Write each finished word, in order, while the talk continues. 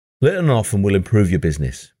Little and often will improve your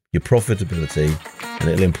business, your profitability, and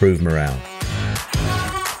it'll improve morale.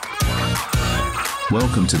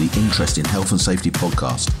 Welcome to the Interest in Health and Safety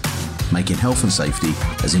podcast, making health and safety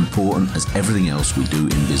as important as everything else we do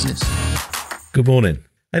in business. Good morning.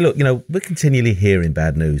 Hey, look, we're continually hearing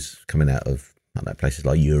bad news coming out of places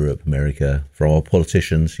like Europe, America, from our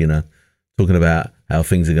politicians, talking about how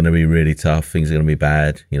things are going to be really tough, things are going to be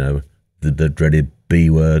bad, the dreaded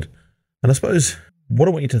B word. And I suppose what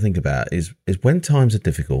I want you to think about is when times are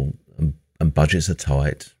difficult and budgets are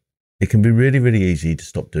tight, it can be really, really easy to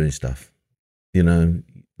stop doing stuff. No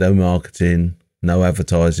marketing, no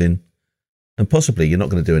advertising, and possibly you're not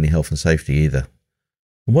going to do any health and safety either.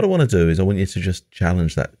 And what I want to do is I want you to just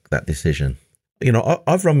challenge that decision.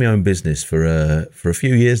 I've run my own business for a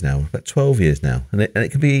few years now, about 12 years now, and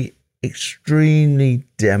it can be extremely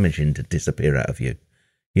damaging to disappear out of you.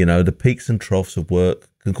 The peaks and troughs of work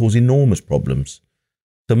can cause enormous problems.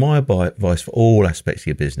 So my advice for all aspects of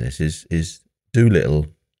your business is do little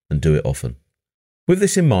and do it often. With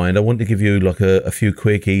this in mind, I want to give you a few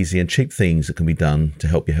quick, easy and cheap things that can be done to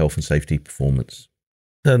help your health and safety performance.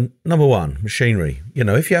 So, number one, machinery.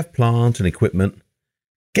 If you have plant and equipment,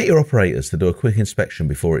 get your operators to do a quick inspection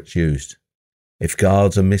before it's used. If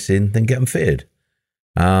guards are missing, then get them fitted.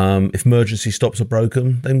 If emergency stops are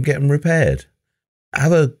broken, then get them repaired.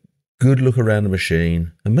 Have a good look around the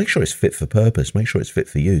machine and make sure it's fit for purpose. Make sure it's fit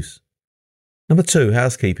for use. Number two,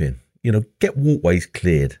 housekeeping. Get walkways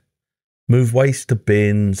cleared. Move waste to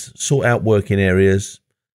bins, sort out working areas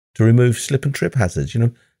to remove slip and trip hazards.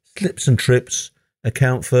 Slips and trips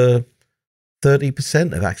account for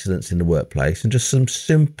 30% of accidents in the workplace, and just some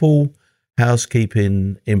simple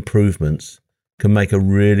housekeeping improvements can make a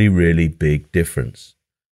really, really big difference.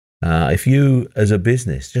 If you, as a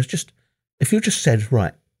business, if you just said,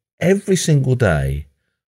 right, every single day,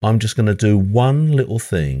 I'm just going to do one little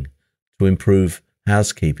thing to improve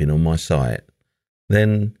housekeeping on my site,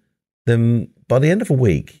 then by the end of a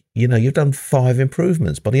week, you've done 5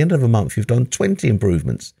 improvements. By the end of a month, you've done 20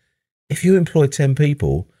 improvements. If you employ 10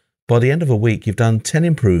 people, by the end of a week, you've done 10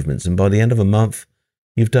 improvements. And by the end of a month,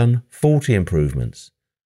 you've done 40 improvements.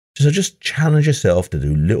 So just challenge yourself to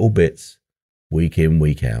do little bits week in,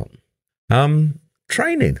 week out.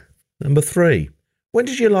 Training. Number 3. When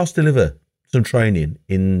did you last deliver some training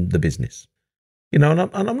in the business? And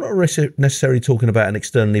I'm not necessarily talking about an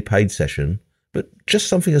externally paid session, but just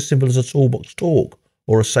something as simple as a toolbox talk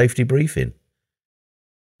or a safety briefing.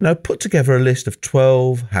 Put together a list of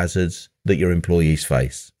 12 hazards that your employees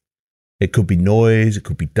face. It could be noise, it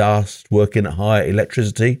could be dust, working at high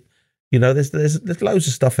electricity. There's loads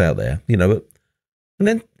of stuff out there, and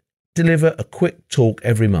then deliver a quick talk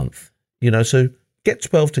every month. So get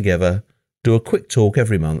 12 together, do a quick talk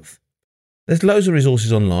every month. There's loads of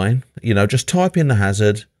resources online. Just type in the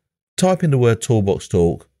hazard, type in the word toolbox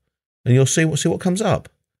talk, and you'll see what comes up.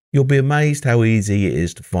 You'll be amazed how easy it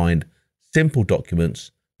is to find simple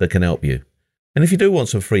documents that can help you. And if you do want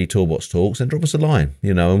some free toolbox talks, then drop us a line,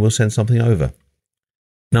 and we'll send something over.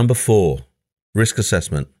 Number 4, risk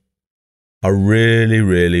assessment. I really,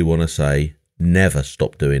 really want to say never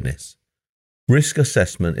stop doing this. Risk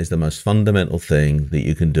assessment is the most fundamental thing that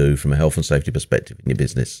you can do from a health and safety perspective in your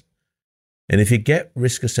business. And if you get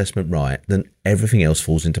risk assessment right, then everything else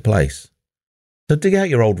falls into place. So dig out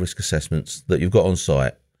your old risk assessments that you've got on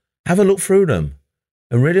site, have a look through them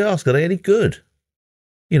and really ask, are they any good?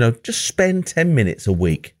 Just spend 10 minutes a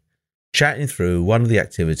week chatting through one of the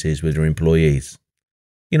activities with your employees.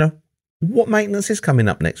 What maintenance is coming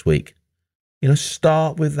up next week?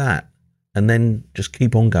 Start with that and then just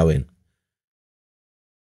keep on going.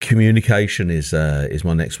 Communication is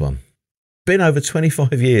my next one. Been over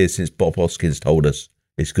 25 years since Bob Hoskins told us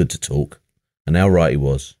it's good to talk, and how right he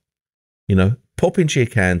was. Pop into your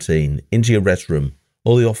canteen, into your restroom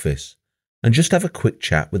or the office and just have a quick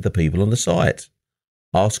chat with the people on the site.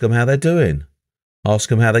 Ask them how they're doing. Ask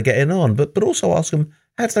them how they're getting on, but also ask them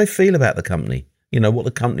how do they feel about the company? What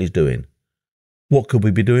the company's doing. What could we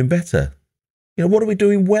be doing better? What are we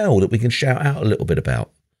doing well that we can shout out a little bit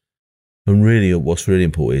about? And really, what's really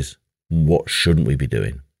important is what shouldn't we be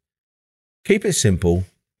doing? Keep it simple.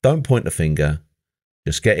 Don't point the finger.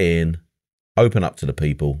 Just get in, open up to the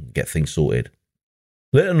people, get things sorted.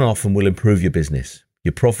 Little and often will improve your business,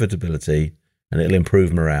 your profitability, and it'll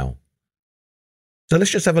improve morale. So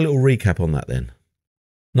let's just have a little recap on that then.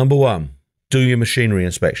 Number 1, do your machinery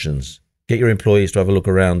inspections. Get your employees to have a look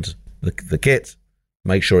around the kit.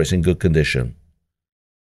 Make sure it's in good condition.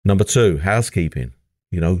 Number 2, housekeeping.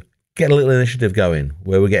 Get a little initiative going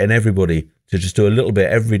where we're getting everybody to just do a little bit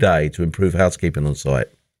every day to improve housekeeping on site.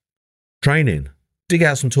 Training. Dig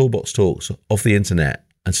out some toolbox talks off the internet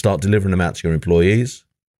and start delivering them out to your employees.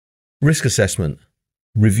 Risk assessment.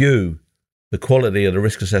 Review the quality of the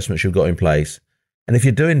risk assessments you've got in place. And if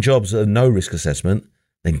you're doing jobs that are no risk assessment,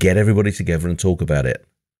 then get everybody together and talk about it.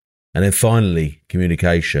 And then finally,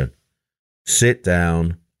 communication. Sit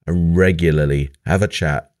down and regularly have a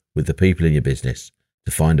chat with the people in your business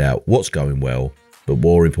to find out what's going well, but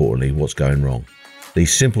more importantly, what's going wrong.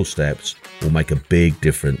 These simple steps will make a big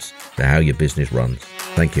difference to how your business runs.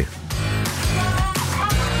 Thank you.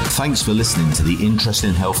 Thanks for listening to the Interest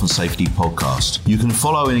in Health and Safety podcast. You can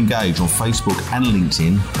follow and engage on Facebook and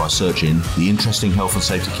LinkedIn by searching the Interesting Health and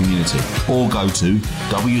Safety Community, or go to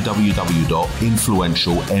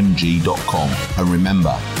www.influentialmg.com. And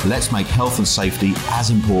remember, let's make health and safety as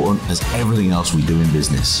important as everything else we do in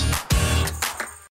business.